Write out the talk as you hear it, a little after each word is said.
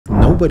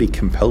Nobody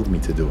compelled me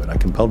to do it. I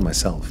compelled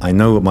myself. I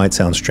know it might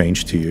sound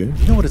strange to you.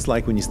 You know what it's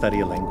like when you study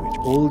a language?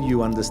 All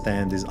you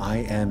understand is I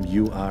am,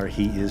 you are,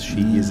 he is,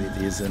 she is, it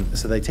is. And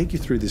so they take you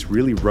through this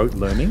really rote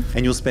learning,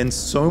 and you'll spend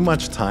so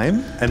much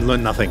time and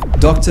learn nothing.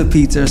 Dr.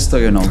 Petar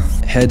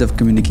Stojanov, head of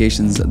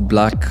communications at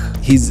Black.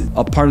 He's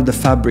a part of the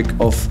fabric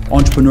of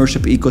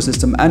entrepreneurship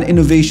ecosystem and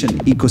innovation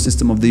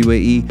ecosystem of the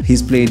UAE.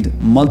 He's played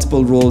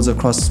multiple roles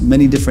across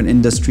many different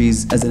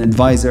industries as an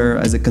advisor,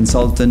 as a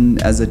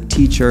consultant, as a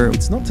teacher.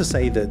 It's not to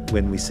say that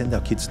when we send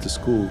our kids to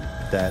school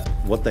that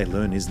what they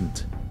learn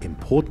isn't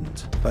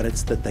important, but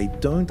it's that they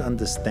don't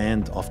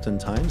understand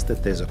oftentimes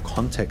that there's a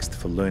context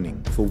for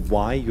learning, for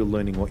why you're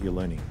learning what you're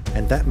learning.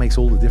 And that makes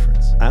all the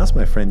difference. I asked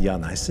my friend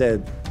Jan, I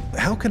said,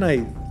 how can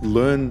I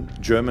learn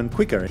German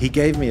quicker? He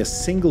gave me a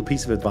single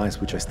piece of advice,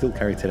 which I still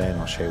carry today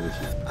and I'll share with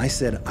you. I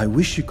said, I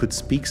wish you could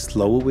speak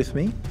slower with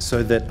me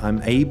so that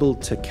I'm able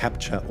to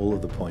capture all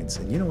of the points.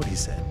 And you know what he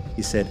said?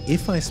 He said,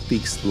 if I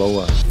speak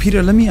slower.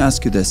 Petar, let me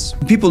ask you this.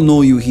 People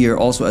know you here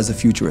also as a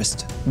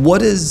futurist.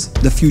 What is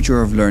the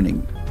future of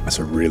learning? That's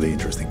a really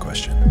interesting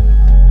question.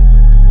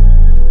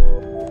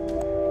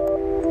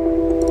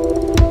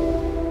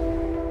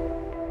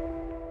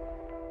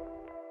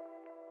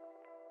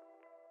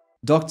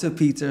 Dr.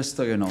 Petar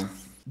Stojanov,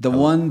 the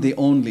one, the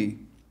only.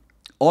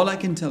 All I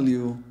can tell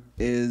you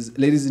is,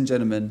 ladies and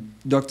gentlemen,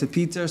 Dr.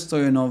 Petar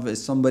Stojanov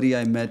is somebody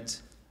I met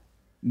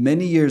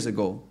many years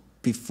ago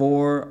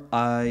before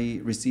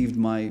I received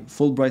my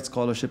Fulbright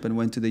scholarship and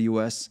went to the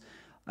US.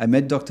 I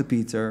met Dr.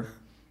 Petar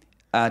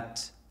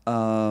at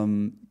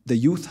the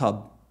Youth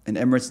Hub in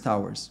Emirates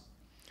Towers.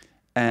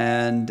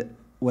 And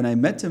when I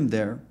met him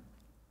there,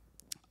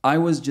 I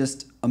was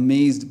just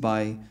amazed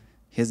by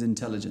his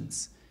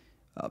intelligence.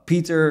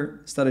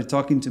 Petar started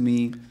talking to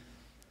me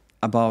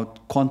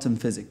about quantum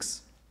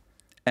physics.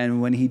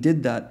 And when he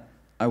did that,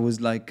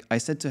 I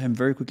said to him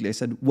very quickly, I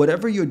said,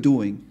 whatever you're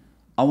doing,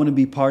 I want to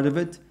be part of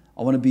it.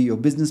 I want to be your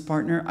business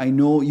partner. I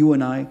know you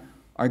and I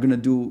are going to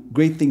do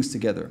great things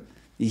together.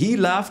 He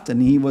laughed,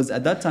 and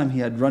at that time, he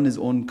had run his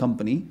own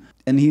company.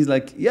 And he's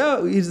like,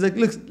 yeah, he's like,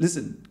 look,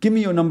 listen, give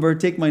me your number,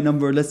 take my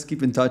number, let's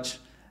keep in touch.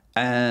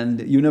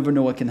 And you never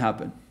know what can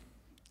happen.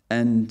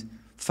 And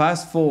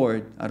fast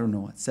forward, I don't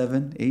know,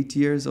 7, 8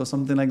 years or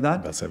something like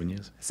that. About 7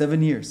 years.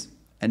 7 years.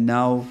 And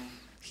now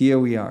here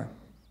we are.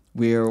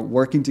 We're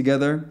working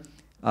together.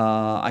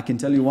 I can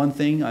tell you one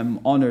thing. I'm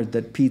honored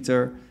that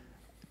Petar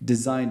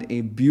designed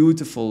a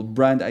beautiful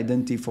brand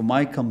identity for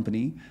my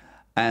company.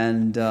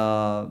 And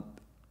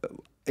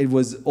it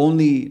was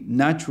only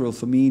natural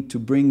for me to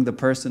bring the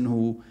person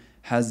who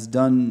has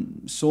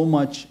done so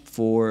much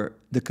for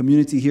the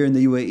community here in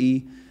the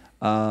UAE.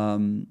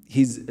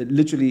 He's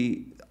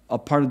literally a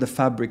part of the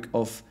fabric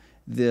of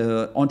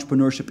the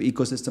entrepreneurship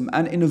ecosystem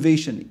and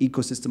innovation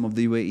ecosystem of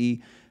the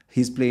UAE.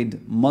 He's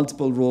played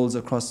multiple roles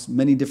across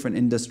many different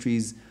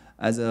industries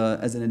as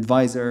an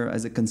advisor,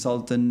 as a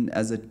consultant,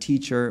 as a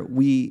teacher.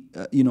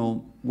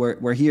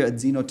 We're here at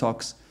Zeno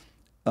Talks,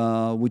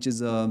 which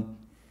is an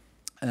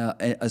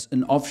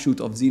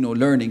offshoot of Zeno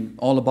Learning,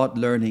 all about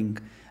learning.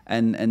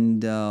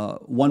 And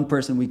one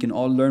person we can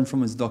all learn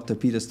from is Dr.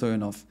 Petar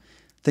Stojanov.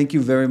 Thank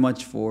you very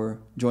much for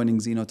joining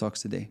Zeno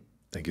Talks today.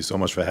 Thank you so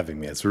much for having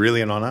me. It's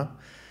really an honor,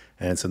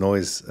 and it's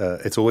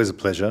always a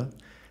pleasure.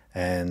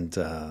 And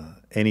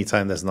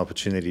anytime there's an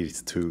opportunity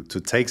to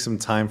take some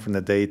time from the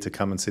day to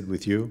come and sit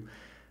with you,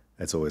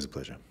 it's always a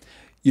pleasure.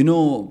 You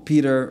know,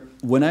 Petar,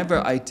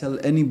 whenever I tell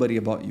anybody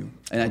about you,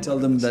 and I tell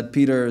them that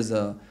Petar is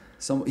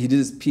he did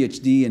his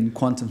PhD in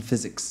quantum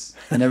physics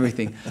and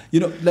everything.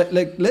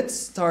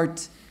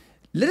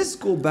 Let's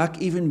go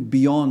back even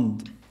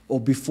beyond or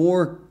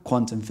before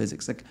quantum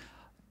physics.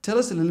 Tell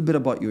us a little bit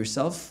about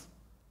yourself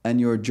and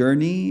your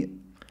journey,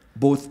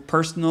 both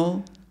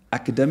personal,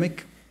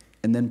 academic,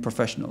 and then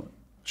professional.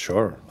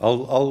 Sure,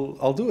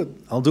 I'll do it.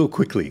 I'll do it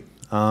quickly.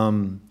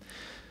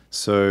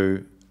 So,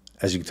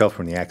 as you can tell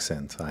from the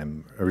accent,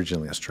 I'm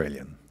originally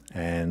Australian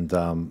and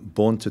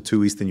born to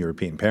 2 Eastern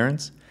European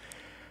parents.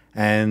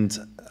 And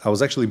I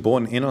was actually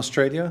born in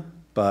Australia,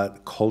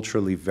 but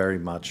culturally very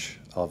much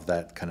of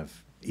that kind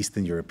of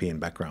Eastern European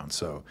background.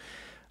 So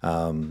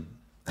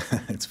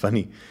it's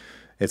funny.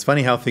 It's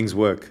funny how things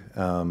work,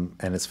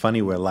 and it's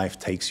funny where life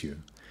takes you.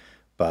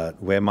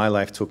 But where my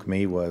life took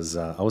me was,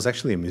 I was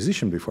actually a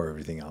musician before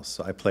everything else.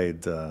 So I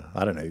played,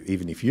 I don't know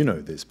even if you know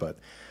this, but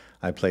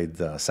I played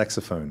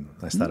saxophone.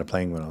 I started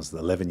playing when I was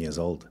 11 years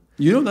old.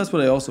 You know, that's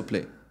what I also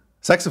play.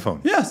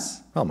 Saxophone?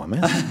 Yes. Oh, my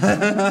man.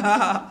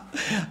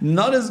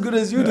 Not as good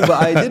as you do, but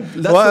I did.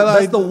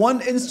 That's the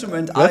one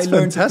instrument I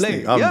learned to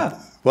play. Yeah.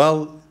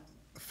 Well,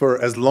 for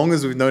as long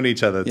as we've known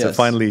each other, yes, to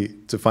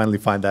finally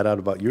find that out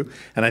about you,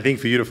 and I think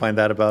for you to find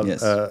that about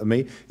yes,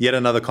 me, yet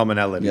another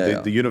commonality. Yeah,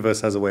 the universe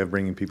has a way of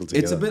bringing people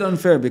together. It's a bit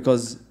unfair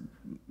because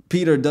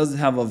Petar does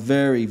have a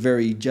very,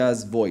 very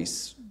jazz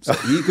voice, So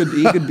he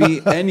could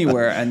be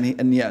anywhere,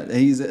 and yeah,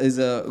 he's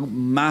a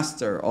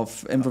master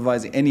of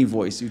improvising any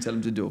voice you tell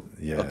him to do.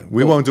 Yeah, Okay,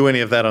 we go. won't do any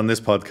of that on this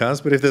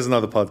podcast, but if there's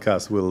another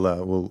podcast,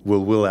 we'll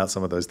will out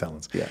some of those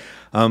talents. Yeah.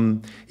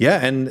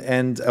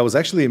 And I was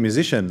actually a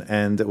musician,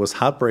 and it was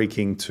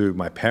heartbreaking to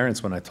my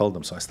parents when I told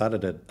them. So I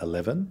started at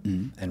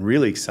 11 and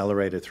really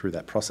accelerated through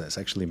that process.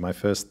 Actually, my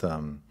first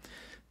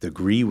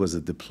degree was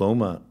a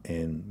diploma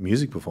in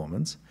music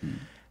performance,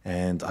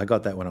 and I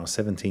got that when I was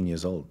 17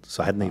 years old.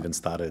 So I hadn't even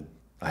started.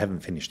 I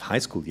haven't finished high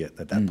school yet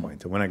at that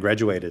point. And when I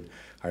graduated,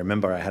 I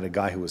remember I had a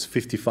guy who was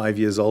 55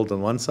 years old on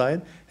one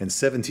side and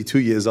 72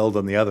 years old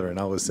on the other, and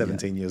I was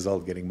 17 years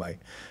old getting my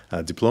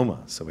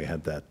diploma. So we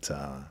had that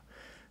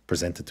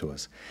presented to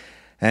us.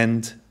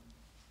 And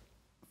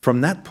from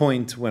that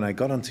point, when I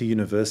got onto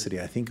university,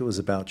 I think it was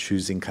about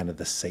choosing kind of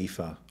the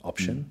safer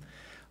option.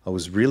 I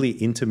was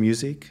really into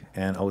music,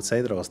 and I would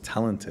say that I was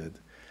talented,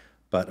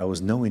 but I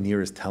was nowhere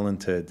near as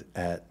talented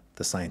at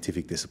the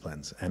scientific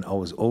disciplines, and I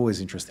was always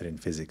interested in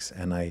physics.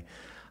 And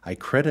I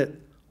credit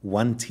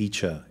one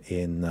teacher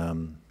in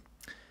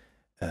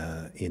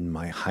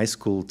my high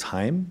school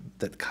time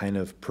that kind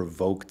of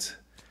provoked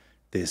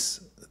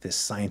this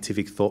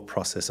scientific thought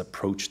process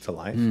approach to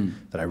life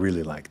that I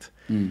really liked.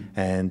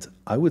 And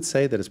I would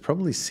say that it's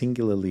probably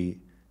singularly,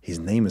 his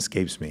name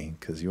escapes me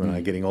because you and I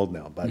are getting old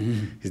now, but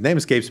his name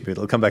escapes me.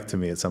 It'll come back to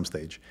me at some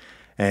stage.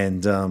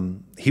 And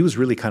he was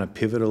really kind of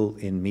pivotal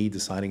in me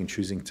deciding and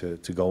choosing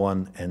to go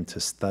on and to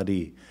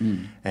study.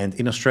 And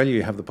in Australia,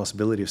 you have the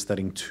possibility of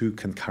studying 2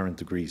 concurrent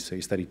degrees. So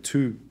you study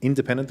 2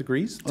 independent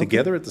degrees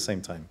together at the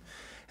same time.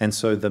 And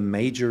so the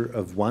major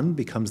of one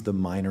becomes the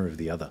minor of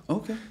the other.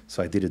 Okay.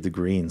 So I did a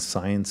degree in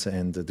science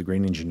and a degree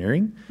in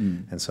engineering.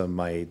 And so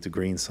my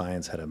degree in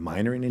science had a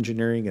minor in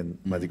engineering, and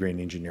my degree in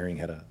engineering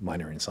had a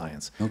minor in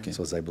science. Okay. So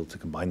I was able to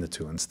combine the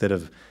 2. Instead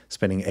of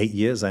spending 8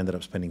 years, I ended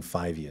up spending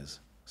 5 years.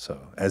 So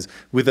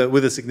with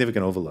a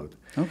significant overload.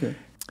 Okay.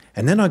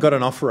 And then I got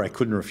an offer I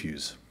couldn't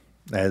refuse,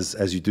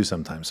 as you do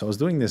sometimes. So I was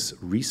doing this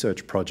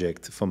research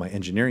project for my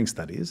engineering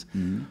studies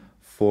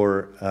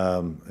for,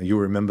 you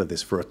remember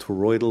this, for a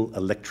toroidal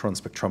electron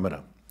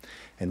spectrometer.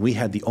 And we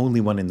had the only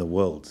one in the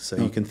world. So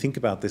you can think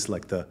about this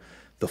like the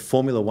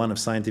Formula One of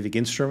scientific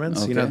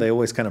instruments. You know, they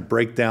always kind of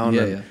break down.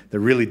 They're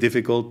really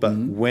difficult, but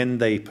when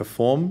they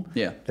perform,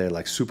 they're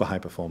like super high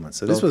performance.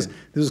 So this was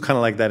kind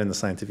of like that in the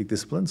scientific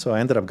discipline. So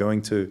I ended up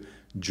going to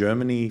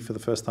Germany for the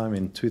first time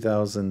in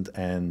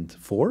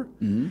 2004.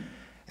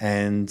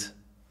 And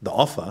the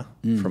offer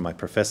from my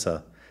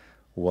professor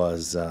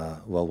was,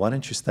 well, why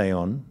don't you stay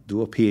on,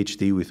 do a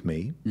PhD with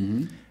me,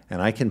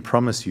 and I can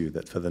promise you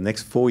that for the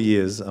next 4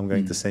 years, I'm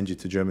going to send you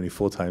to Germany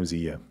 4 times a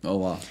year. Oh,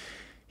 wow.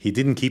 He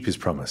didn't keep his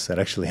promise. It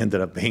actually ended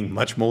up being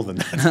much more than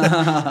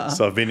that.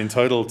 So I've been in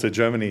total to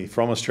Germany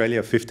from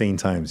Australia 15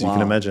 times. Wow. You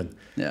can imagine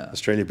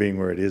Australia being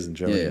where it is in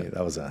Germany.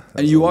 That was a...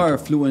 And you are a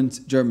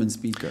fluent German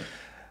speaker.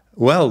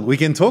 Well, we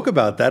can talk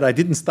about that. I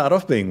didn't start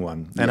off being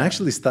one. And I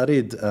actually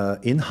studied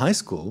in high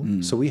school.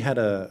 So we had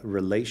a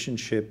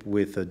relationship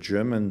with a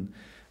German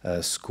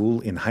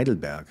school in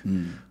Heidelberg.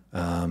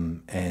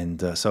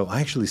 So I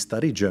actually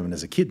studied German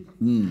as a kid.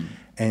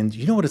 And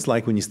you know what it's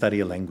like when you study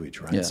a language,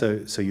 right?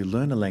 So you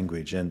learn a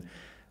language, and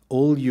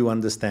all you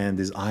understand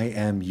is I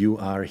am, you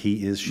are,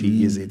 he is,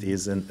 she is, it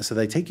is. And so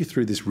they take you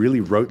through this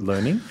really rote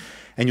learning,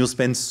 and you'll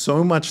spend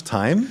so much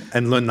time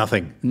and learn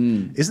nothing.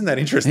 Isn't that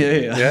interesting?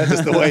 Yeah,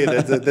 just the way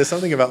there's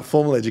something about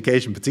formal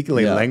education,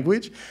 particularly in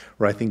language,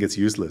 where I think it's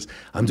useless.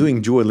 I'm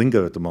doing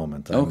Duolingo at the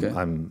moment.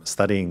 I'm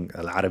studying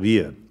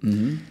Al-Arabiya,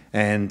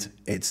 and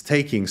it's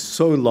taking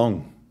so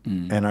long.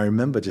 And I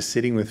remember just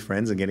sitting with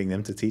friends and getting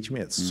them to teach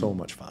me. It's so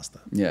much faster.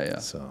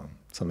 So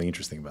something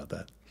interesting about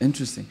that.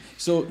 Interesting.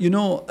 So, you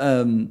know,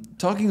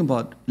 talking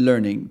about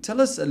learning, tell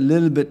us a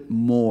little bit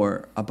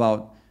more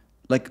about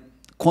like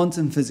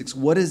quantum physics.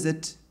 What is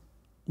it?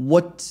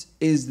 What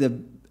is the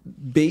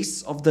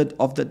base of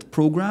that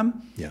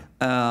program?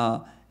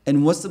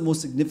 And what's the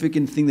most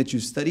significant thing that you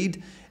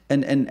studied?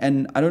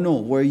 And I don't know,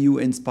 were you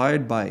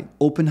inspired by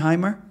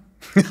Oppenheimer?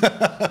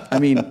 I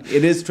mean,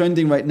 it is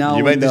trending right now.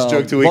 You made this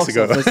joke 2 weeks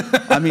ago.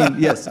 I mean,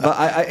 yes,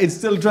 but it's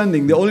still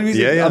trending. The only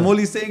reason I'm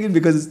only saying it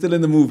because it's still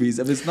in the movies.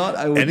 If it's not,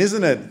 I would. And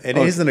isn't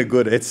it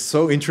good? It's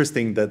so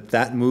interesting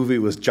that movie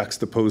was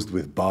juxtaposed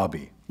with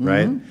Barbie,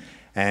 right?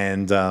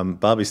 And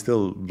Barbie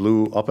still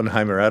blew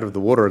Oppenheimer out of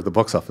the water at the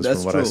box office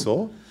from what I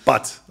saw.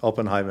 But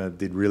Oppenheimer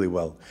did really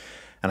well.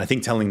 And I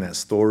think telling that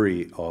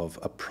story of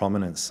a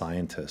prominent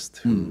scientist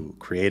who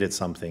created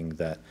something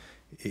that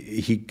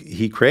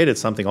he created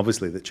something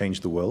obviously that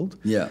changed the world.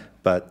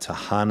 But to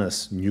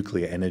harness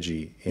nuclear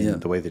energy in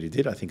the way that he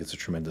did, I think it's a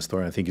tremendous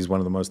story. I think he's one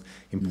of the most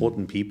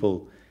important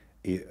people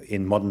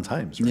in modern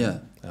times, right?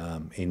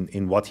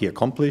 In what he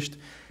accomplished,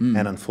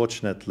 and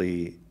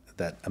unfortunately,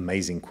 that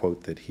amazing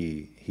quote that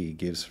he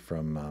gives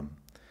from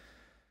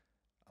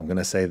I'm going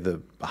to say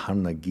the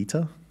Bhagavad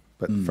Gita,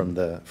 but from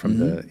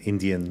the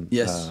Indian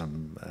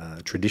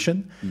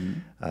tradition.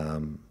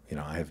 You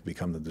know, I have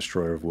become the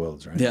destroyer of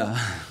worlds, right?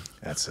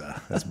 That's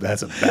a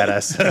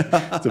badass.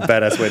 It's a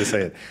badass way to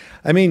say it.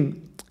 I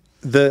mean,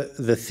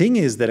 The thing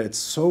is that it's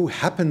so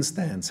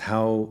happenstance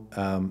how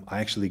I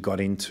actually got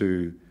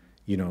into,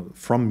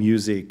 from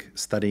music,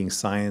 studying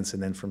science,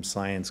 and then from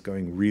science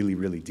going really,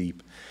 really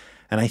deep.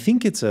 And I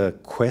think it's a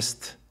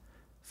quest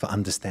for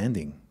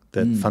understanding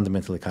that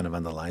fundamentally kind of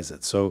underlies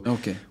it. So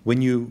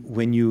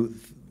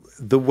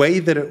the way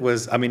that it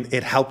was,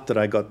 it helped that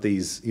I got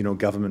these,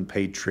 government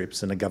paid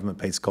trips and a government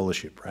paid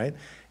scholarship, right?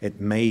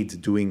 It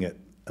made doing it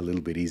a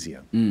little bit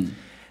easier.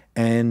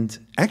 And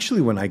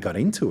actually when I got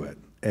into it,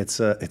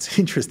 it's an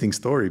interesting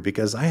story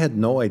because I had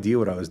no idea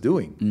what I was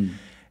doing.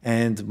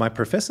 And my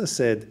professor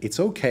said, it's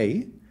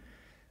okay.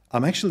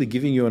 I'm actually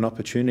giving you an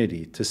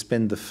opportunity to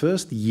spend the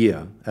first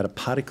year at a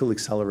particle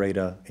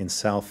accelerator in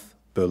South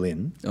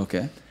Berlin.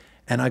 Okay.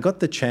 And I got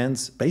the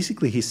chance,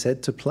 basically he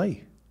said, to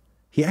play.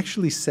 He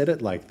actually said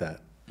it like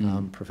that.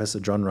 Professor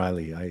John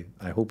Riley,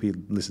 I hope he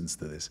listens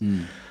to this.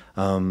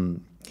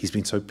 He's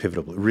been so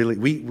pivotal. Really,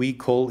 we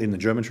call, in the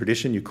German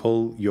tradition, you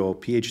call your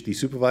PhD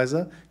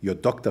supervisor your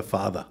doctor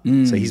father.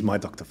 So he's my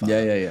doctor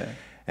father. Yeah.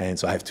 And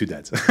so I have two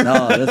dads.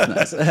 No, that's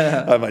nice. I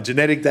have my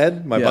genetic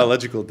dad, my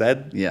biological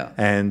dad,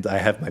 and I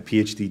have my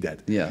PhD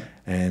dad. Yeah.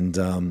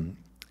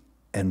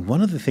 And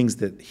one of the things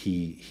that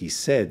he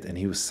said, and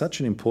he was such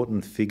an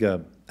important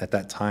figure at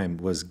that time,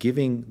 was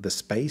giving the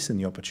space and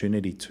the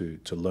opportunity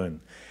to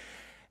learn.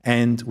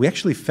 And we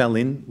actually fell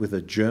in with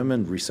a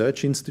German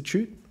research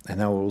institute, and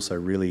they were also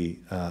really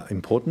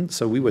important.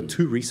 So we were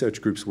two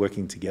research groups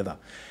working together.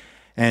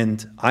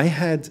 And I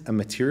had a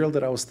material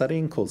that I was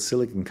studying called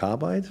silicon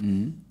carbide.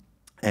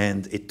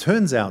 And it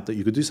turns out that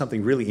you could do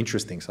something really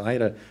interesting. So I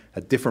had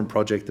a different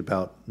project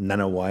about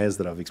nanowires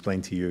that I've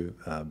explained to you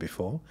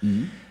before.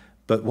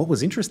 But what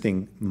was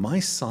interesting, my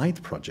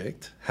side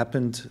project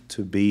happened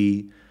to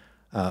be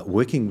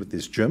working with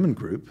this German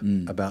group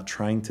about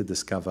trying to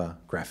discover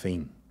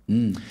graphene.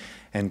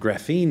 And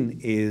graphene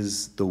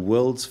is the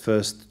world's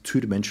first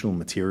two-dimensional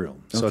material.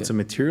 So it's a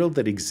material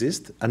that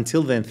exists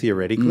until then,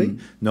 theoretically.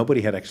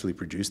 Nobody had actually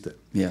produced it.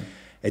 Yeah.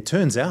 It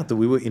turns out that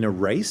we were in a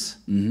race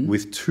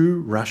with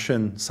two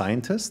Russian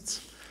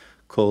scientists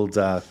called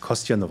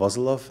Kostya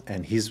Novozilov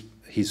and his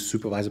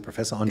supervisor,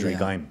 Professor Andrei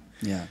Geim.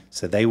 Yeah.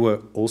 So they were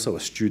also a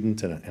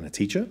student and a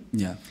teacher.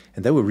 Yeah.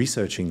 And they were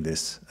researching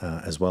this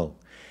as well.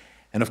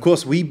 And of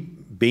course, we,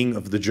 being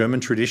of the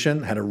German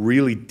tradition, had a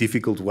really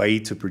difficult way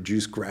to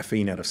produce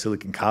graphene out of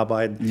silicon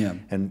carbide. Yeah.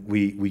 And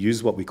we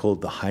used what we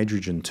called the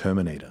hydrogen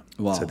terminator.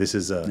 Wow. So this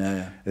is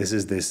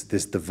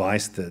this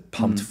device that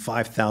pumped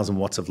 5,000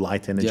 watts of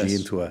light energy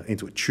into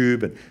a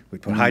tube, and we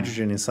put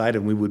hydrogen inside,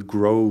 and we would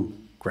grow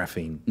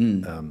graphene.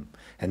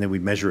 And then we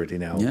measure it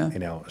in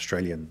our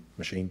Australian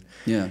machine.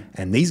 Yeah.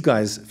 And these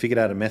guys figured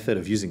out a method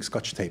of using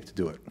Scotch tape to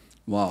do it.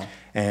 Wow.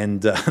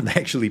 And they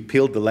actually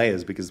peeled the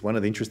layers, because one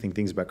of the interesting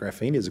things about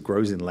graphene is it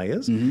grows in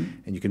layers,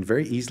 and you can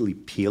very easily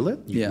peel it.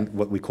 You can,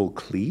 what we call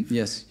cleave.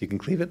 Yes. You can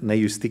cleave it, and they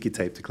use sticky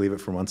tape to cleave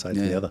it from one side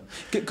to the other.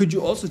 Could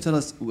you also tell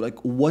us,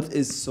 what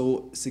is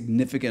so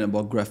significant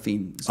about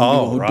graphene? So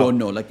people who don't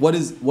know, what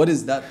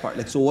is that part?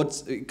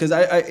 Because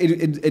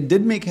it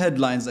did make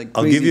headlines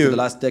crazy for the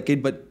last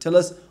decade, but tell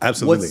us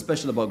what's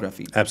special about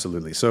graphene.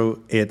 Absolutely. So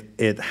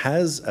it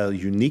has a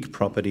unique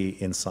property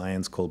in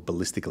science called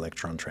ballistic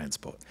electron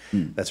transport.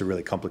 That's a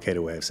really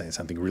complicated way of saying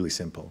something really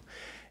simple.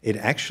 It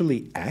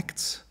actually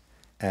acts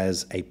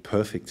as a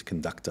perfect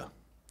conductor,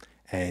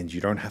 and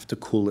you don't have to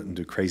cool it and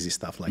do crazy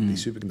stuff like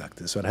these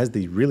superconductors. So it has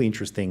these really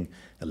interesting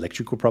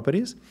electrical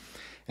properties,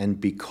 and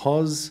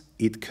because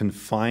it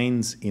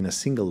confines in a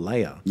single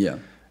layer,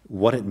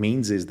 what it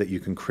means is that you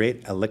can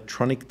create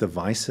electronic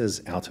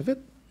devices out of it.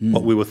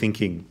 What we were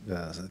thinking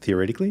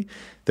theoretically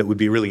that would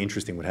be really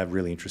interesting, would have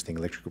really interesting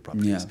electrical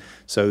properties.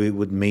 So it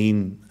would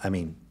mean,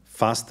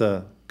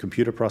 faster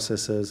computer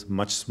processors,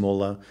 much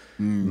smaller,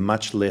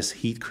 much less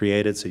heat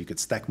created, so you could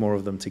stack more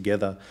of them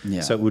together.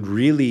 So it would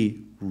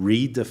really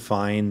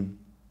redefine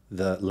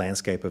the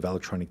landscape of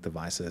electronic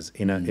devices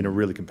in a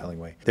really compelling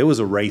way. There was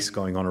a race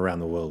going on around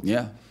the world.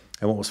 Yeah.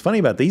 And what was funny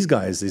about these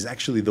guys is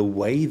actually the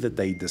way that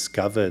they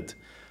discovered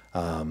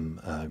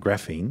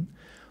graphene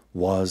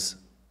was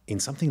in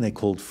something they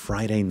called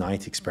Friday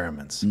night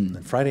experiments.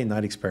 And Friday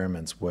night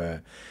experiments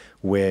were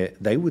where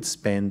they would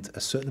spend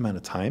a certain amount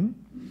of time.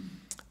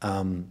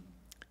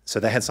 So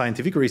they had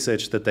scientific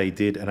research that they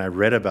did, and I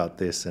read about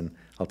this, and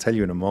I'll tell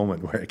you in a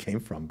moment where it came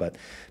from. But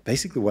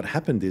basically what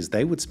happened is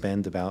they would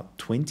spend about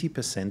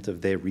 20%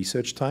 of their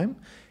research time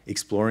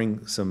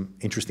exploring some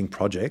interesting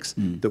projects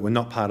that were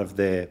not part of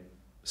their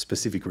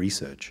specific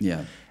research.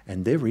 Yeah.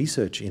 And their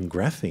research in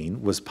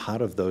graphene was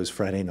part of those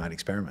Friday night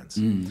experiments.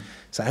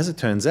 So as it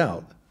turns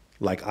out,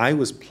 like I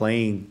was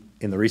playing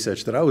in the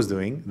research that I was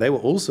doing, they were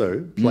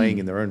also playing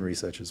in their own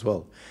research as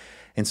well.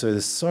 And so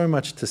there's so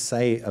much to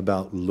say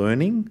about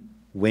learning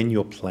when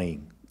you're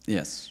playing.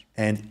 Yes.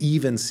 And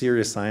even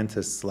serious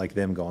scientists like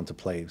them go on to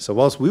play. So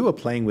whilst we were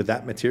playing with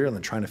that material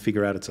and trying to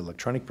figure out its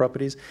electronic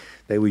properties,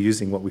 they were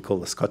using what we call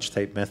the Scotch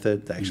tape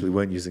method. They actually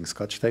weren't using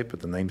Scotch tape, but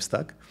the name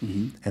stuck.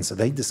 And so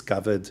they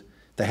discovered,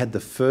 they had the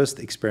first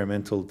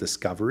experimental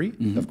discovery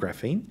of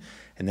graphene,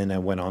 and then they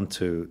went on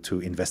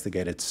to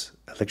investigate its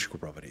electrical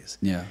properties.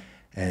 Yeah.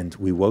 And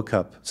we woke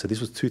up, so this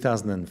was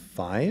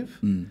 2005.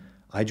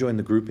 I joined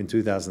the group in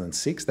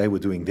 2006. They were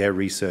doing their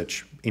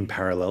research in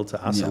parallel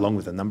to us, along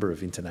with a number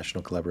of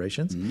international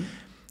collaborations.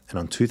 And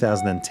on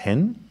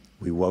 2010,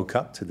 we woke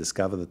up to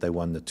discover that they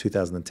won the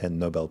 2010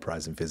 Nobel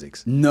Prize in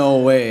Physics. No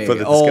way! For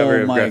the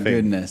discovery of my graphene.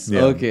 goodness.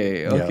 Yeah.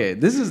 Okay. Yeah.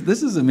 This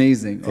is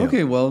amazing. Yeah.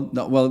 Okay. Well,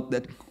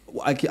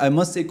 I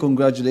must say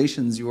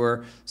congratulations. You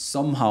were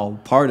somehow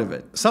part of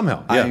it.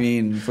 Somehow, yeah. I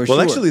mean, for sure.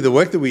 Well, actually, the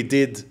work that we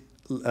did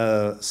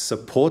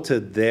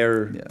supported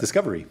their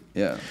discovery.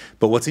 Yeah.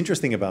 But what's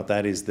interesting about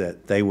that is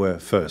that they were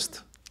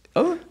first.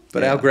 Oh.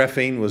 But our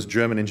graphene was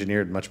German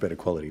engineered, much better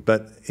quality.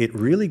 But it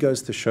really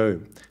goes to show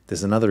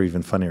there's another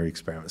even funnier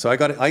experiment. So I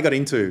got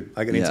into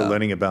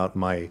learning about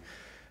my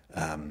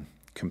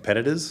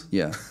competitors.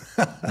 Yeah.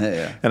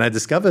 And I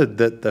discovered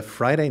that the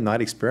Friday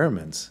night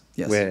experiments,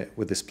 Yes.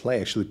 where this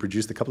play actually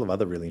produced a couple of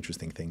other really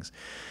interesting things.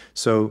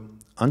 So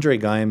Andre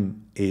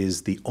Geim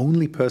is the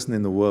only person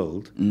in the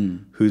world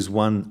who's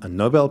won a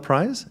Nobel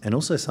Prize and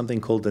also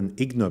something called an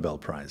Ig Nobel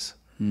Prize.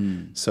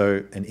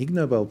 So an Ig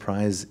Nobel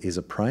Prize is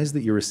a prize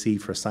that you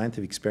receive for a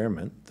scientific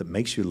experiment that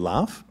makes you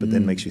laugh, but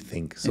then makes you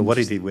think. So what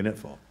did he win it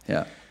for?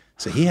 Yeah.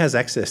 So he has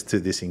access to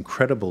this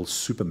incredible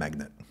super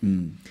magnet.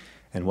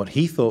 And what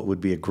he thought would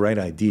be a great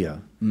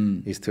idea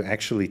is to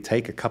actually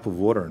take a cup of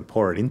water and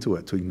pour it into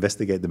it to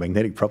investigate the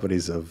magnetic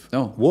properties of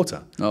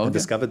water. And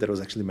discovered that it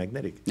was actually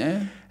magnetic.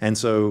 Yeah. And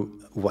so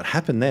what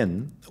happened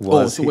then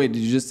was... wait,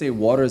 did you just say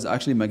water is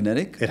actually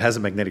magnetic? It has a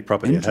magnetic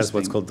property. It has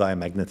what's called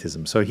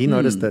diamagnetism. So he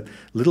noticed that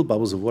little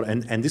bubbles of water,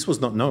 and this was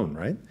not known,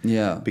 right?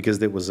 Yeah.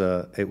 Because it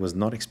was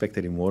not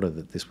expected in water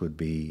that this would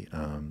be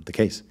the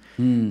case.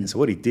 And so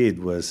what he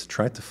did was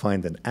try to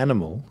find an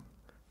animal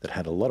that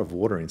had a lot of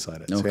water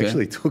inside it. So he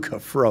actually took a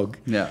frog,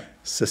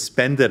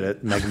 suspended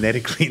it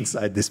magnetically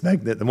inside this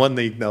magnet, and won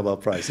the Ig Nobel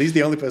Prize. He's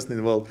the only person in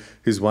the world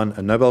who's won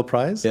a Nobel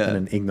Prize and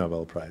an Ig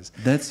Nobel Prize.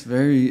 That's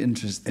very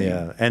interesting.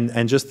 Yeah,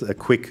 and just a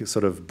quick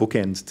sort of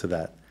bookend to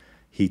that.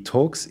 He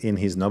talks in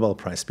his Nobel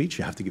Prize speech.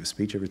 You have to give a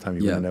speech every time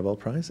you win a Nobel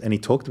Prize. And he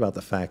talked about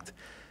the fact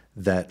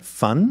that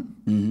fun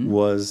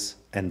was,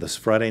 and this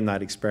Friday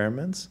night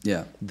experiments,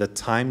 the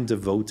time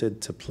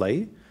devoted to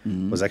play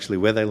was actually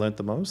where they learned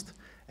the most,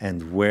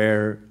 and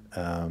where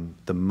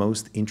the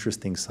most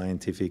interesting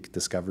scientific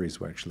discoveries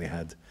were actually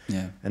had.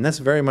 Yeah. And that's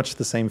very much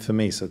the same for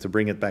me. So to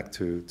bring it back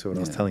to what I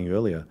was telling you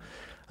earlier,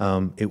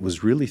 it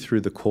was really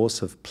through the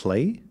course of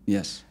play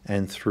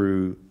and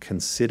through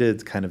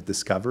considered kind of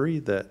discovery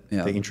that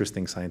the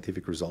interesting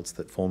scientific results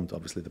that formed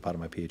obviously the part of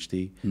my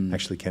PhD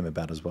actually came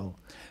about as well.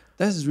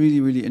 That is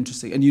really, really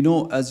interesting. And you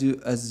know, as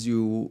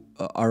you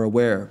are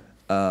aware,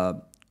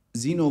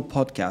 Zeno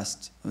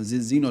podcast,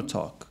 Zeno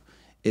Talk,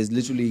 is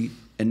literally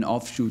an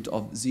offshoot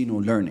of Zeno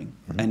Learning.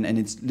 And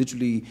it's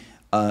literally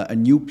a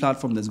new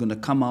platform that's going to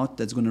come out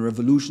that's going to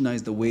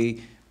revolutionize the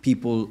way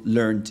people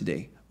learn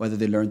today, whether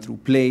they learn through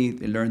play,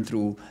 they learn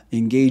through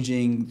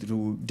engaging,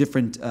 through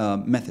different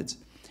methods.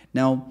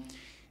 Now,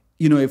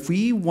 you know, if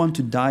we want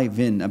to dive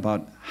in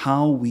about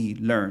how we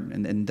learn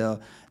and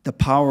the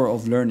power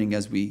of learning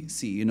as we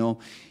see, you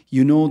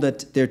know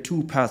that there are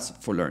two paths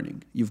for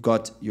learning. You've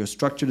got your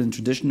structured and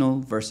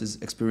traditional versus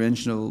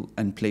experiential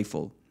and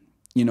playful.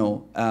 You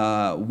know,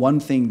 one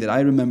thing that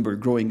I remember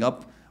growing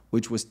up,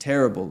 which was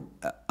terrible,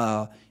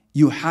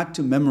 you had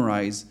to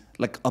memorize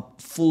like a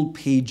full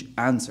page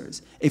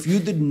answers. If you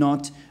did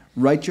not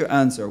write your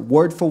answer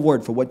word for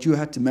word for what you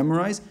had to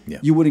memorize,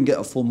 you wouldn't get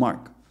a full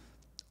mark.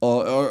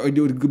 Or it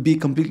would be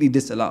completely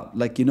disallowed.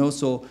 Like, you know,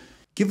 so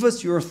give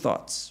us your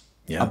thoughts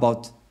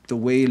about the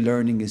way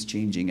learning is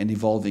changing and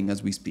evolving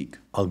as we speak.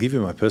 I'll give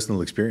you my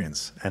personal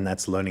experience, and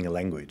that's learning a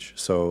language.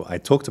 So I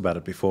talked about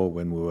it before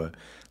when we were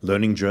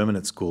learning German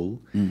at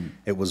school.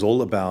 It was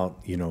all about,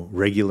 you know,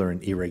 regular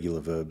and irregular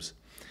verbs.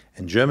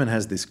 And German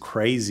has this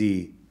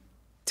crazy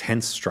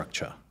tense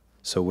structure.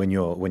 So when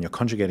you're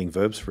conjugating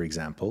verbs, for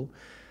example,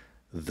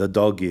 the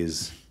dog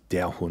is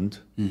der Hund,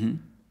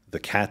 the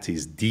cat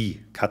is die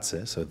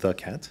Katze, so the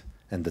cat,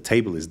 and the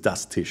table is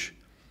das Tisch.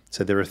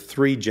 So there are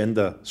three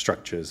gender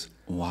structures: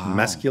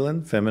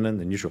 masculine, feminine,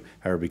 and neutral.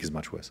 Arabic is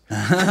much worse.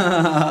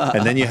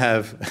 And then you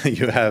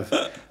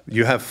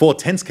have four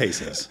tense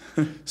cases.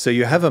 So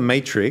you have a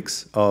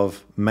matrix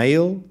of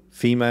male,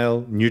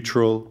 female,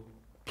 neutral,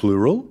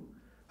 plural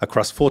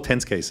across four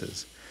tense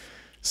cases.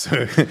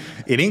 So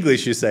in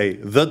English you say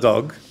the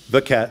dog,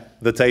 the cat,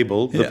 the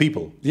table, the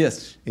people.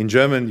 Yes. In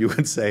German you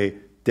would say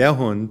der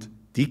Hund,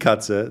 die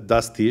Katze,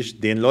 das Tisch,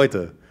 den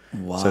Leute.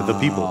 So the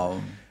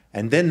people.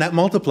 And then that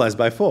multiplies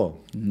by 4.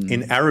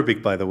 In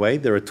Arabic, by the way,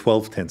 there are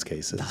 12 tense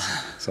cases.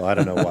 So I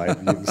don't know why.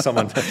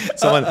 Someone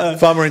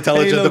far more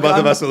intelligent than both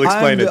of us will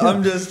explain it.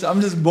 I'm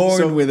just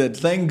bored with it.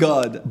 Thank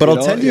God. But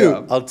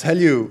I'll tell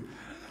you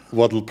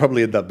what will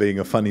probably end up being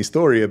a funny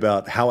story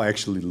about how I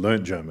actually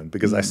learned German,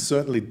 because I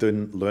certainly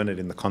didn't learn it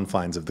in the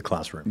confines of the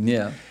classroom.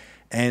 Yeah.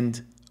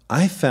 And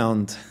I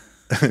found,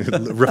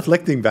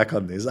 reflecting back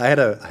on this, I had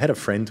a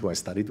friend who I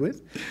studied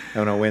with,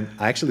 and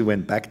I actually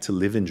went back to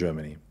live in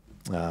Germany.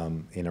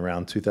 In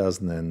around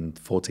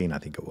 2014, I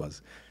think it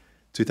was.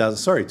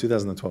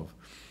 2012.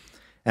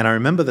 And I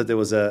remember that there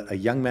was a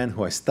young man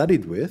who I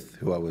studied with,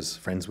 who I was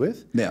friends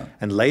with. Yeah.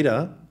 And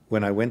later,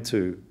 when I went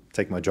to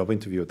take my job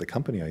interview at the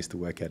company I used to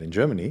work at in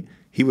Germany,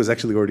 he was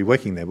actually already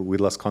working there, but we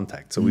lost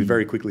contact. So we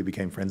very quickly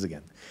became friends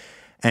again.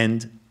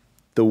 And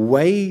the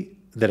way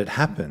that it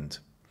happened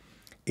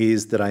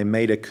is that I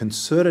made a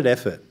concerted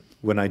effort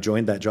when I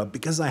joined that job,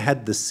 because I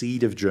had the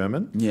seed of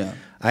German. Yeah.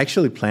 I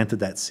actually planted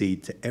that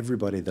seed to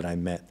everybody that I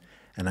met.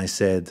 And I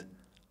said,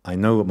 I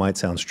know it might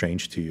sound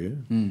strange to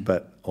you,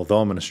 but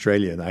although I'm an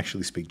Australian, I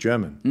actually speak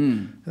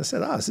German. I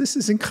said, this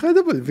is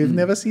incredible. We've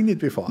never seen it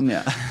before.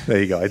 Yeah. There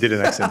you go. I did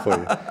an accent for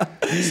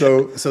you.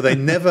 So they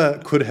never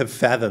could have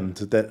fathomed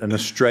that an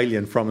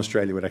Australian from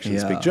Australia would actually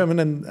speak German.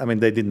 And I mean,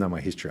 they didn't know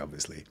my history,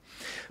 obviously.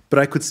 But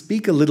I could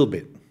speak a little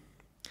bit.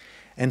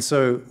 And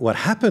so what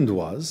happened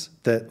was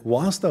that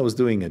whilst I was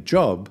doing a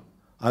job,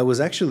 I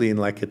was actually in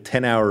like a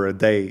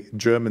 10-hour-a-day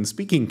German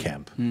speaking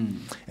camp.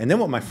 And then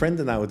what my friend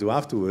and I would do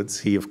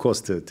afterwards, he, of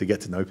course, to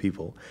get to know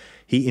people,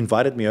 he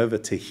invited me over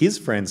to his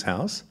friend's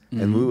house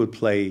and we would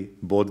play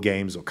board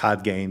games or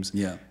card games.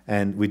 Yeah.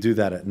 And we do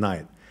that at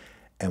night.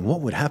 And what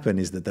would happen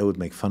is that they would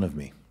make fun of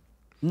me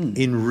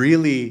in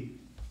really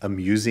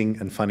amusing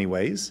and funny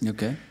ways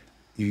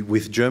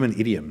with German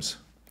idioms.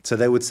 So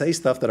they would say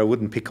stuff that I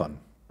wouldn't pick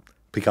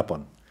up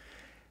on.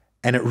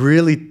 And it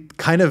really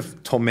kind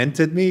of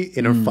tormented me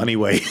in a funny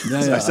way.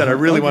 So I said, I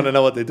really want to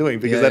know what they're doing,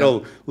 because they'd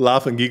all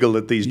laugh and giggle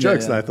at these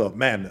jokes. And I thought,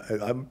 man,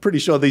 I'm pretty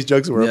sure these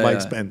jokes were at my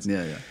expense.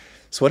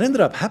 So what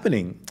ended up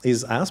happening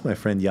is I asked my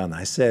friend Jan,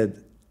 I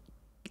said,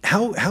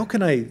 how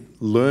can I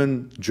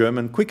learn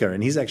German quicker?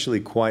 And he's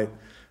actually quite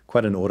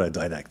an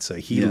autodidact. So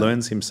he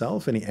learns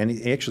himself, and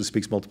he actually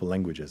speaks multiple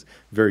languages,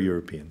 very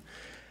European.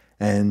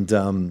 And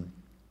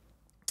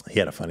he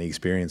had a funny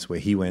experience where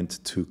he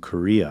went to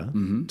Korea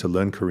to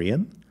learn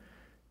Korean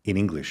in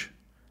English,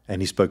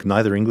 and he spoke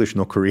neither English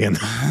nor Korean.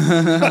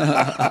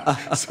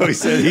 So he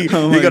said he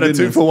got a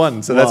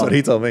 2-for-1. So that's what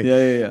he told me.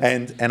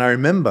 And I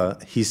remember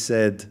he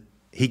said,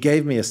 he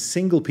gave me a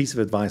single piece of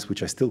advice,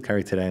 which I still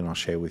carry today and I'll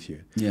share with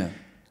you.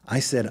 I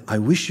said, I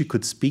wish you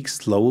could speak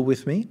slower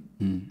with me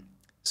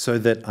so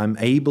that I'm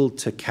able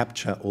to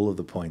capture all of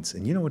the points.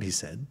 And you know what he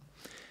said?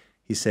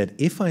 He said,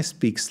 if I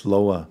speak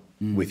slower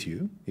with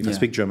you, if I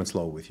speak German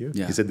slower with you,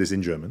 he said this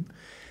in German,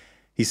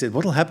 he said,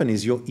 what will happen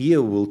is your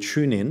ear will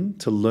tune in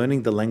to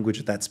learning the language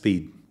at that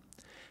speed.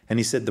 And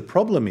he said, the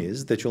problem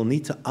is that you'll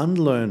need to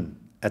unlearn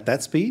at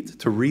that speed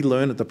to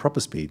relearn at the proper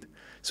speed.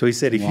 So he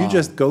said, if you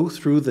just go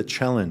through the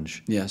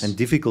challenge and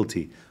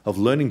difficulty of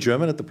learning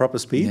German at the proper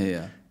speed,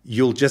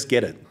 you'll just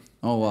get it.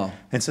 Oh, wow.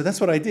 And so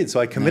that's what I did. So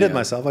I committed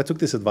myself. I took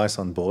this advice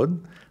on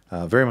board,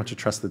 very much a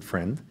trusted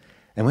friend,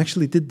 and we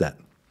actually did that.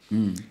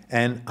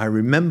 And I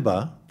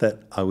remember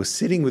that I was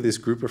sitting with this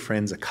group of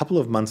friends a couple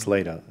of months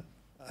later,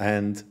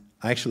 and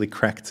I actually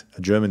cracked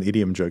a German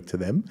idiom joke to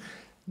them.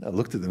 I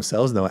looked at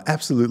themselves and they were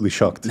absolutely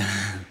shocked.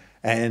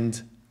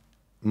 And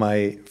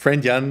my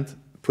friend Jan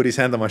put his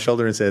hand on my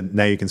shoulder and said,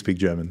 now you can speak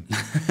German.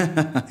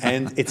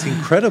 And it's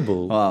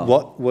incredible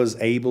what was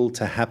able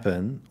to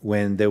happen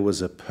when there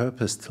was a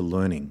purpose to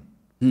learning.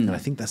 And I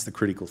think that's the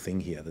critical thing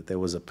here, that there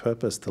was a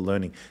purpose to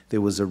learning. There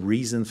was a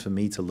reason for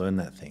me to learn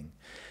that thing.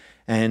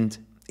 And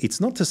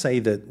it's not to say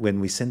that when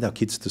we send our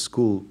kids to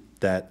school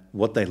that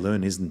what they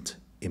learn isn't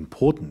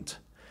important,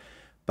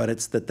 but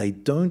it's that they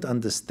don't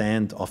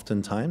understand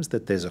oftentimes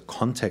that there's a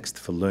context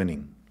for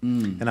learning.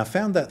 And I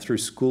found that through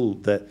school,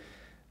 that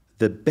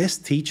the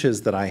best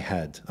teachers that I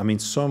had, I mean,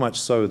 so much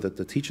so that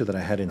the teacher that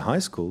I had in high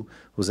school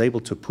was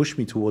able to push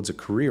me towards a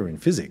career in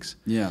physics.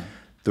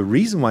 The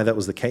reason why that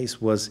was the case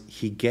was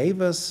he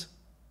gave us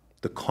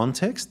the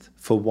context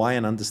for why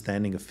an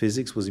understanding of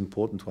physics was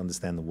important to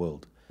understand the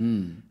world.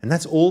 And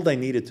that's all they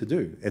needed to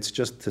do. It's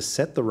just to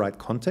set the right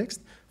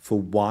context for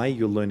why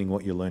you're learning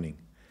what you're learning.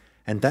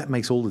 And that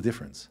makes all the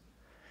difference.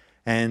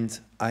 And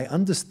I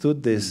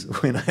understood this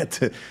when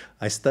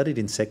I studied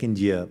in second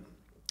year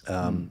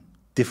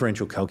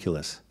differential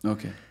calculus.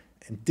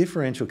 And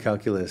differential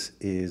calculus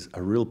is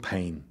a real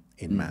pain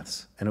in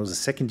maths. And it was a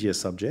second year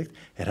subject.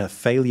 It had a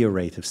failure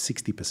rate of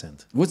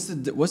 60%. What's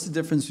the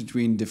difference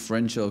between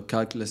differential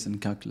calculus and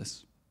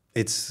calculus?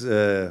 It's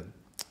a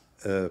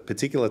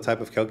particular type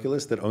of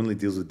calculus that only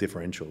deals with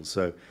differentials.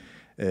 So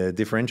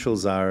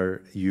differentials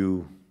are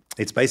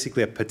it's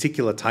basically a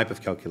particular type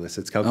of calculus.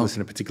 It's calculus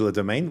in a particular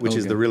domain, which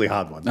is the really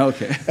hard one. I'll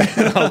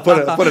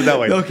put it that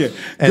way.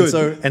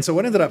 And so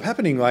what ended up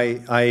happening,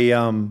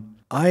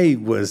 I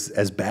was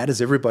as bad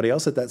as everybody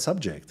else at that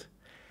subject.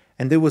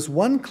 And there was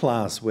one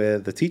class where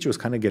the teacher was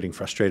kind of getting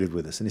frustrated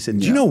with us. And he said,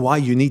 do you know why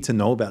you need to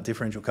know about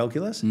differential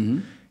calculus?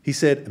 He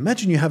said,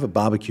 imagine you have a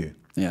barbecue.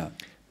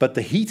 But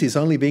the heat is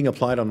only being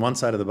applied on one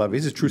side of the barbecue.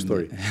 This is a true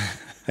story.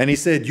 And he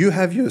said, you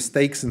have your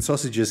steaks and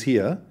sausages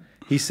here.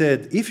 He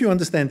said, if you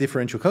understand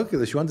differential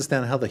calculus, you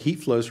understand how the heat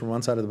flows from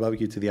one side of the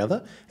barbecue to the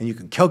other, and you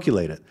can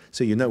calculate it,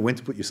 so you know when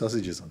to put your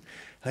sausages on.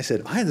 And I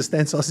said, I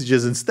understand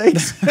sausages and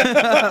steaks.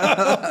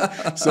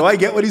 So I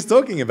get what he's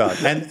talking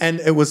about. And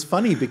it was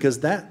funny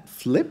because that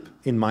flip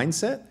in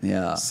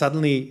mindset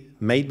suddenly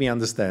made me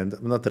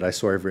understand, not that I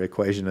saw every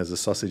equation as a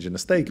sausage and a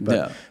steak, but,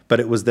 Yeah. but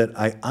it was that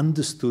I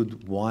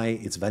understood why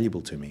it's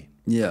valuable to me.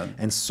 Yeah.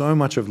 And so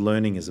much of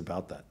learning is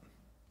about that.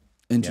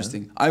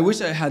 Interesting. I wish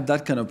I had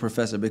that kind of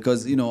professor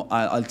because, you know,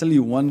 I'll tell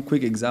you one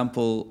quick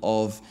example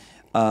of,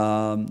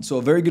 so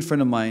a very good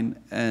friend of mine,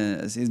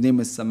 his name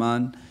is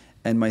Saman,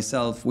 and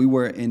myself, we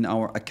were in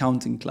our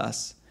accounting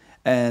class.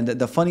 And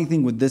the funny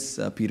thing with this,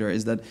 Peter,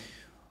 is that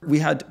we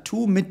had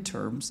 2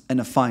 midterms and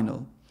a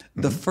final.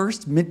 The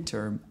first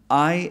midterm,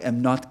 I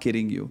am not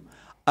kidding you.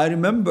 I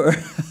remember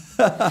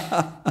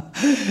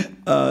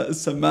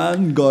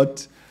Saman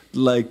got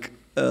like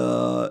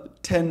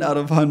 10 out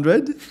of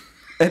 100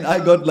 and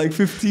I got like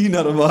 15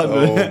 out of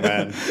 100. Oh,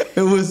 man.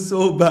 It was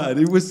so bad.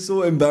 It was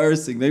so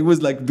embarrassing. It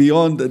was like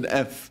beyond an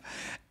F.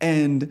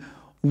 And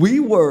we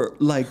were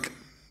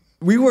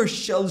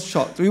shell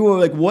shocked. We were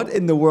like, what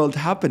in the world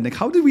happened? Like,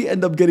 how did we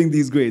end up getting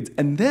these grades?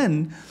 And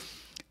then,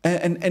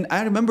 and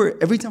I remember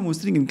every time we were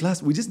sitting in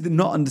class, we just did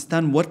not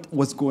understand what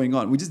was going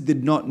on. We just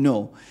did not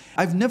know.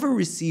 I've never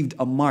received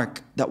a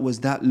mark that was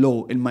that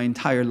low in my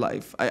entire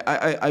life.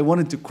 I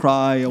wanted to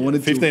cry. I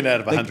wanted 15 to, out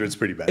of 100 is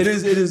pretty bad.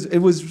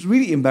 It was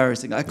really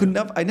embarrassing.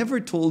 I never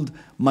told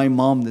my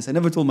mom this. I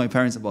never told my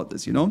parents about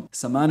this, you know?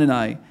 Saman and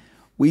I,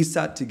 we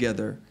sat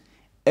together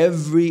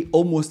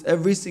almost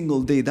every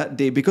single day that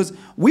day because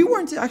we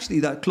weren't actually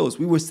that close.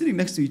 We were sitting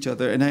next to each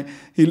other and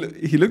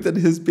he looked at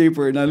his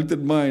paper and I looked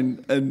at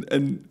mine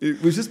and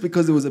it was just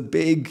because there was a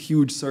big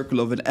huge circle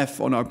of an F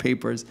on our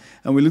papers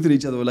and we looked at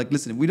each other, we're like,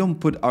 listen, if we don't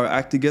put our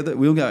act together,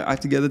 we don't get our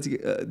act together,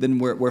 then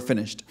we're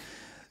finished.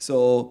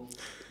 So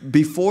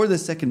before the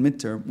second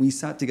midterm, we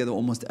sat together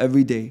almost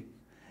every day,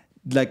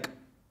 like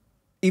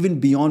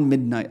even beyond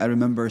midnight. I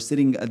remember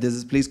sitting at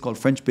this place called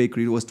French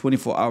Bakery. It was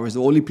 24 hours,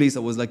 the only place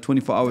that was like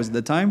 24 hours at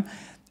the time.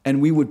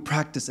 And we would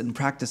practice and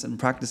practice and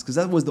practice because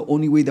that was the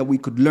only way that we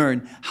could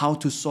learn how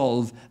to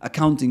solve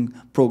accounting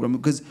program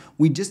because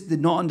we just did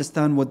not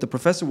understand what the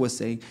professor was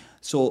saying.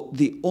 So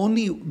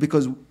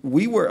because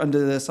we were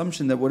under the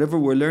assumption that whatever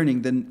we're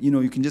learning, then, you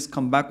know, you can just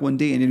come back one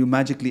day and you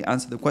magically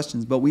answer the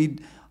questions. But we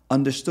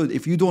understood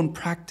if you don't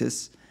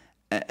practice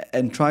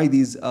and try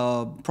these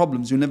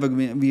problems, you're never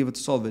going to be able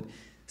to solve it.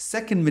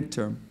 Second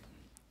midterm,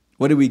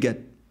 what did we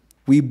get?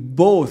 We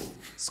both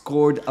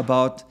scored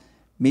about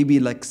maybe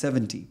like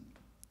 70,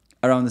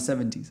 around the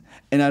 70s.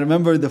 And I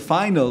remember the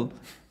final,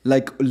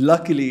 like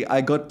luckily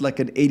I got like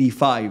an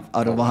 85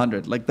 out of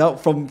 100. Like that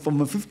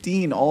from a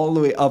 15 all the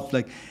way up.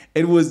 Like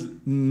it was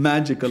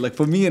magical. Like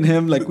for me and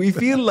him, like we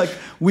feel like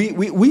we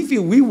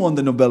feel we won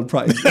the Nobel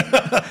Prize.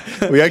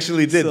 We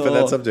actually did for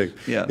that subject.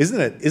 Yeah. Isn't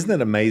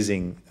it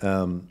amazing?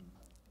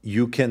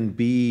 You can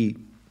be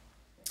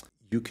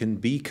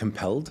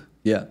compelled,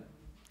 Yeah,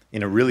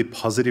 in a really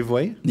positive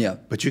way. Yeah.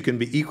 But you can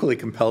be equally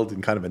compelled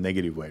in kind of a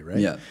negative way, right?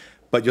 Yeah.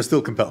 But you're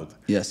still compelled.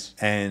 Yes.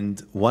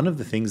 And one of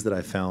the things that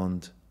I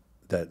found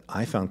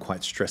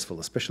quite stressful,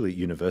 especially at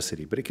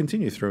university, but it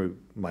continued through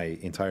my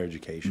entire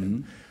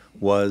education,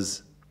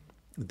 was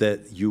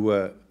that you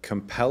were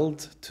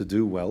compelled to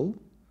do well,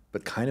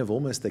 but kind of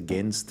almost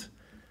against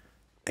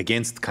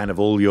kind of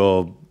all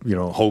your, you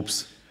know,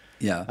 hopes.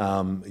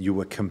 Yeah. You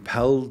were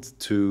compelled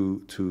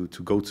to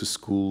go to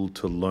school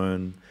to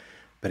learn,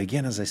 but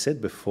again, as I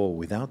said before,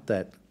 without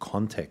that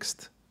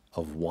context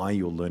of why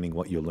you're learning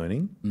what you're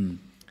learning,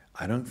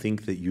 I don't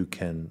think that you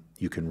can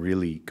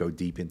really go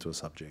deep into a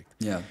subject.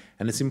 Yeah.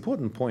 And it's an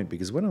important point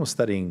because when I was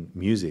studying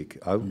music,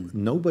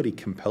 nobody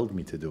compelled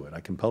me to do it.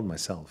 I compelled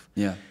myself.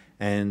 Yeah.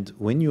 And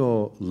when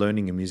you're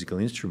learning a musical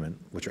instrument,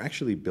 what you're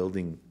actually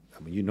building, I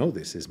mean, you know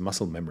this, is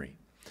muscle memory.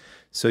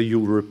 So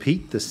you'll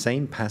repeat the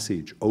same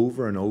passage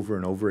over and over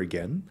and over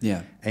again.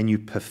 Yeah. And you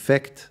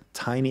perfect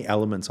tiny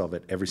elements of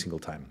it every single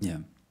time. Yeah.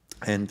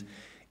 And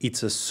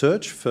it's a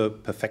search for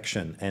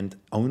perfection, and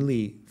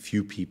only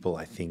few people,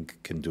 I think,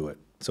 can do it.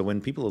 So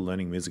when people are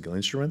learning musical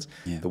instruments,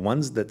 the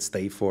ones that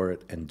stay for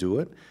it and do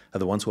it are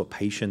the ones who are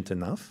patient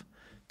enough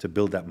to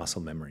build that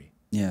muscle memory.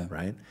 Yeah.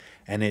 Right.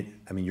 And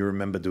you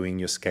remember doing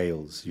your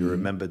scales, you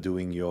remember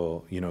doing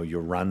your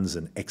runs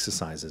and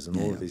exercises and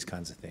all of these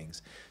kinds of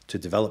things to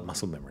develop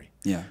muscle memory.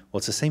 Yeah. Well,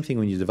 it's the same thing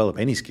when you develop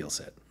any skill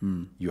set.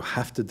 You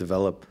have to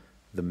develop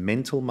the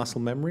mental muscle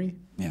memory.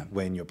 Yeah.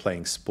 When you're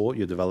playing sport,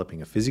 you're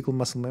developing a physical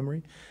muscle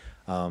memory.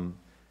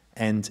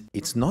 And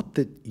it's not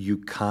that you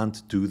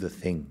can't do the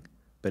thing,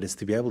 but it's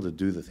to be able to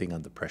do the thing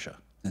under pressure.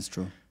 That's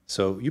true.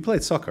 So you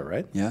played soccer,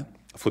 right? Yeah.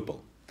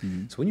 Football.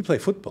 So when you play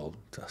football,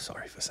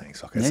 sorry for saying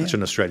soccer, it's such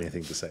an Australian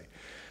thing to say.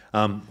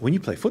 When you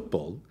play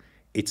football,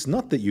 it's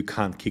not that you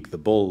can't kick the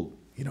ball,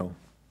 you know,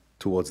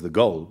 towards the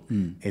goal.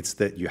 It's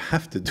that you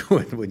have to do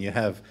it when you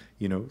have,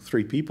 you know,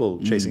 3 people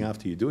chasing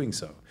after you doing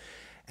so.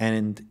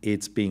 And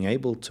it's being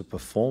able to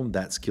perform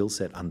that skill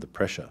set under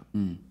pressure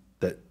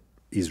that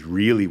is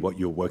really what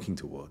you're working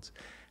towards.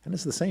 And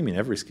it's the same in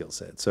every skill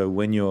set. So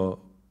when you're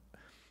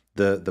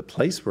the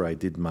place where I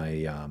did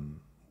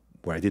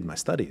my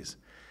studies,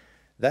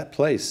 that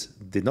place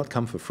did not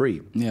come for free.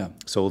 Yeah.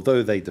 So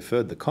although they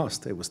deferred the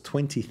cost, it was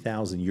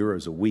 20,000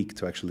 euros a week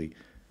to actually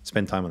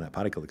spend time on that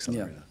particle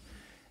accelerator.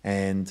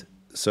 And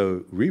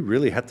so we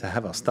really had to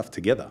have our stuff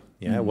together.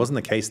 Yeah, it wasn't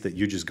the case that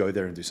you just go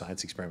there and do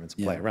science experiments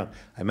and play around.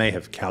 I may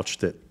have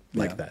couched it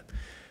like that,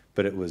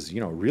 but it was,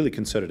 a really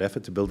concerted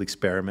effort to build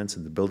experiments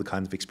and to build the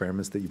kinds of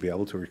experiments that you'd be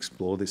able to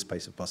explore this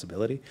space of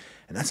possibility.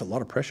 And that's a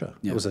lot of pressure.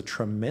 It was a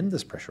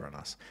tremendous pressure on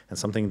us, and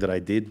something that I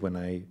did when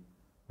I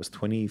was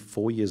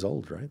 24 years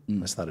old, right?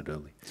 I started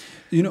early.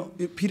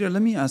 Peter,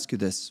 let me ask you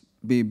this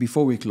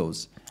before we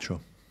close. Sure.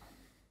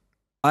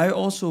 I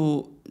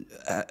also,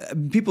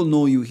 people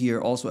know you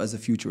here also as a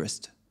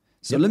futurist.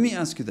 So let me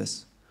ask you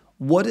this.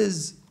 What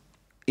is,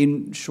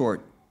 in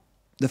short,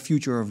 the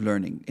future of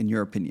learning, in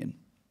your opinion?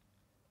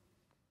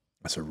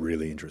 That's a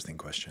really interesting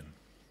question.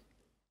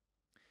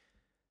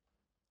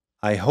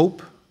 I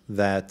hope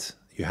that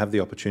you have the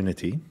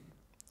opportunity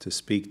to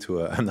speak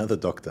to another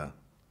doctor,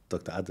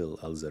 Dr.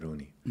 Adil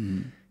Al-Zaruni.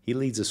 He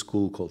leads a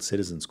school called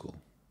Citizen School.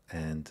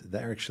 And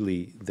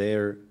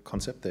their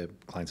concept, they're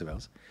clients of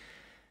ours,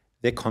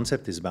 their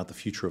concept is about the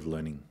future of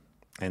learning.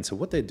 And so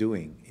what they're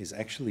doing is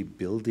actually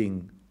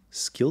building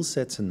skill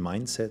sets and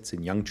mindsets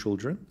in young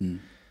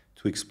children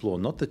to explore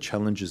not the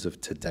challenges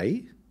of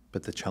today,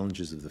 but the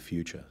challenges of the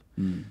future.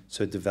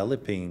 So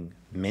developing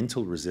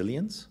mental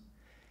resilience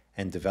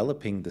and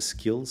developing the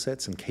skill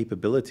sets and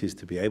capabilities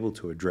to be able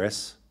to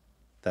address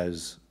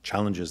those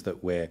challenges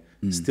that we're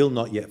still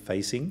not yet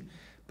facing,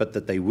 but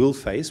that they will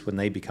face when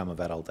they become of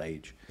adult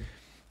age.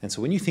 And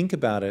so when you think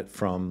about it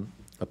from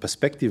a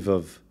perspective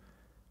of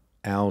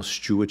our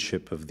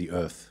stewardship of the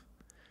earth,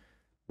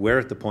 we're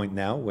at the point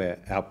now where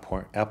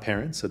our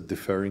parents are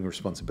deferring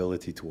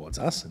responsibility towards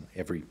us, and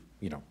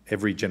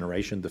every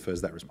generation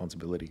defers that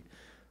responsibility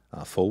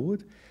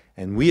forward,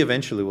 and we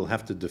eventually will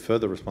have to defer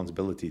the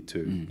responsibility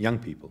to young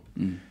people.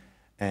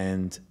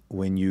 And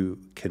when you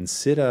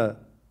consider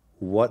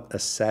what a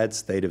sad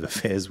state of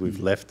affairs we've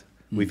left,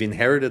 we've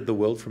inherited the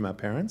world from our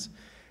parents,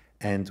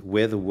 and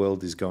where the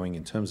world is going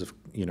in terms of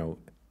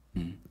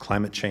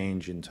climate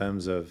change, in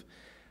terms of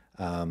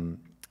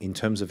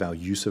our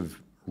use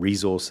of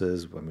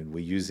resources. I mean, we're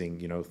using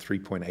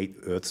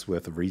 3.8 Earth's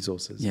worth of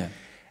resources,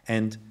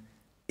 and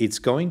it's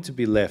going to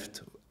be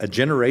left. A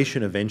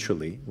generation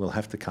eventually will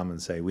have to come and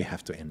say, we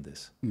have to end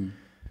this.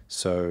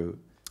 So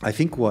I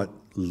think what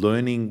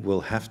learning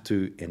will have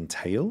to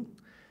entail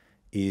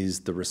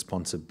is the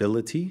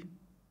responsibility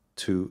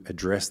to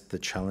address the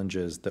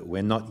challenges that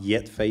we're not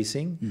yet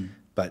facing,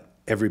 but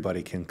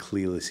everybody can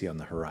clearly see on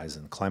the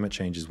horizon. Climate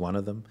change is one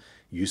of them.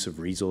 Use of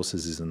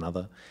resources is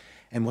another.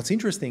 And what's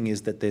interesting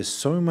is that there's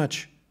so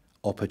much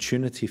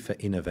opportunity for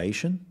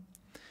innovation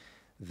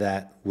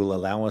that will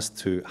allow us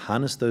to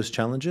harness those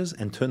challenges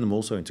and turn them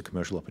also into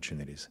commercial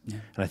opportunities.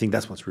 And I think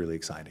that's what's really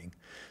exciting.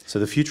 So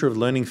the future of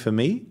learning for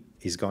me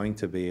is going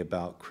to be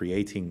about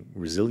creating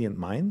resilient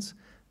minds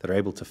that are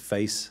able to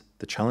face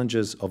the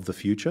challenges of the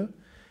future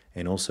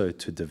and also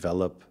to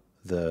develop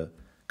the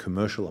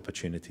commercial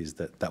opportunities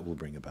that will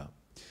bring about.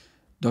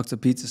 Dr.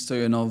 Petar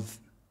Stojanov,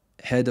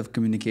 Head of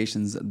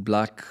Communications at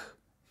Black,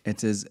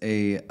 it is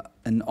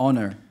an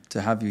honor to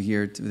have you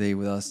here today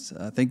with us.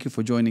 Thank you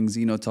for joining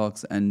Zeno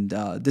Talks, and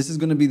this is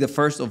going to be the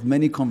first of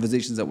many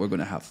conversations that we're going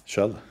to have.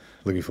 Inshallah.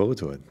 Looking forward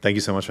to it. Thank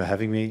you so much for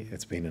having me.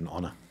 It's been an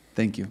honor.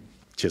 Thank you.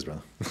 Cheers,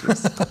 brother.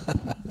 Cheers.